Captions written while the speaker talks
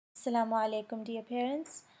Assalamu alaikum dear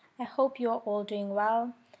parents. I hope you are all doing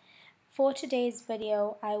well. For today's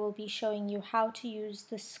video, I will be showing you how to use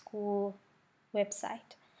the school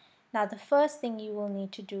website. Now the first thing you will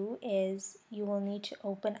need to do is you will need to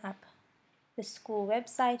open up the school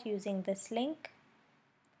website using this link.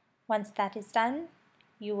 Once that is done,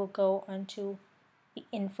 you will go onto the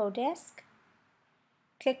info desk,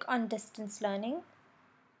 click on distance learning,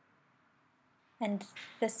 and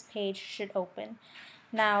this page should open.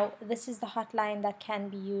 Now this is the hotline that can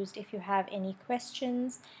be used if you have any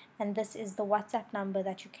questions, and this is the WhatsApp number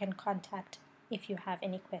that you can contact if you have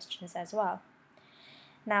any questions as well.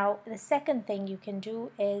 Now the second thing you can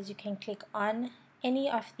do is you can click on any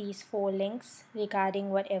of these 4 links regarding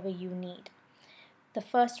whatever you need. The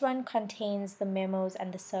first one contains the memos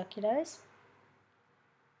and the circulars.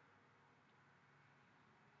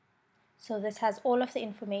 So this has all of the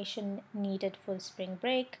information needed for spring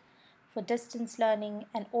break, for distance learning,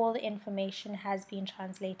 and all the information has been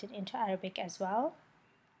translated into Arabic as well.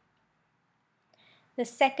 The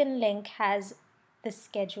second link has the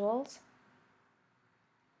schedules.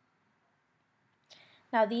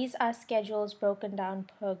 Now these are schedules broken down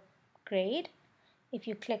per grade. If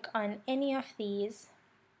you click on any of these,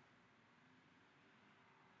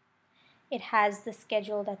 it has the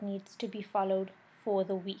schedule that needs to be followed for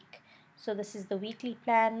the week. So this is the weekly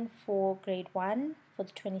plan for grade 1 for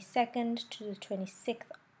the 22nd to the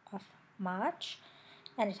 26th of March,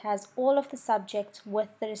 and it has all of the subjects with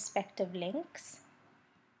the respective links.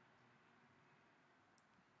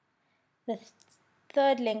 The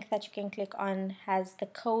third link that you can click on has the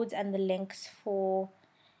codes and the links for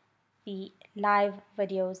the live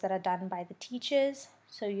videos that are done by the teachers.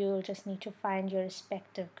 So you'll just need to find your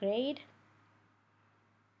respective grade.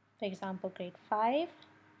 For example, grade 5.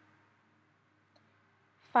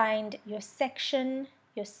 Find your section,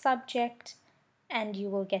 your subject, and you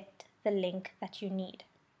will get the link that you need.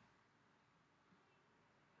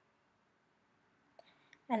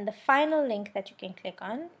 And the final link that you can click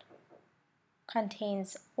on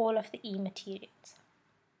contains all of the e-materials.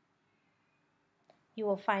 You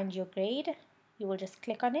will find your grade, you will just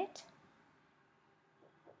click on it,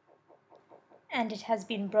 and it has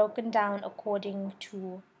been broken down according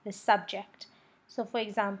to the subject. So for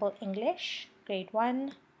example, English, grade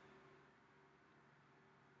 1,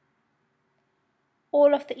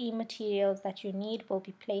 all of the e-materials that you need will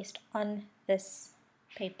be placed on this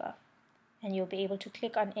paper, and you'll be able to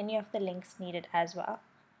click on any of the links needed as well.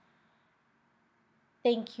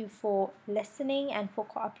 Thank you for listening and for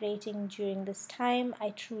cooperating during this time. I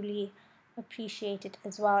truly appreciate it,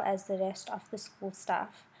 as well as the rest of the school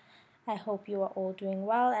staff. I hope you are all doing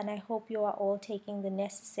well, and I hope you are all taking the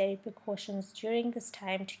necessary precautions during this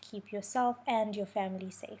time to keep yourself and your family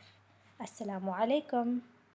safe. Assalamu alaikum.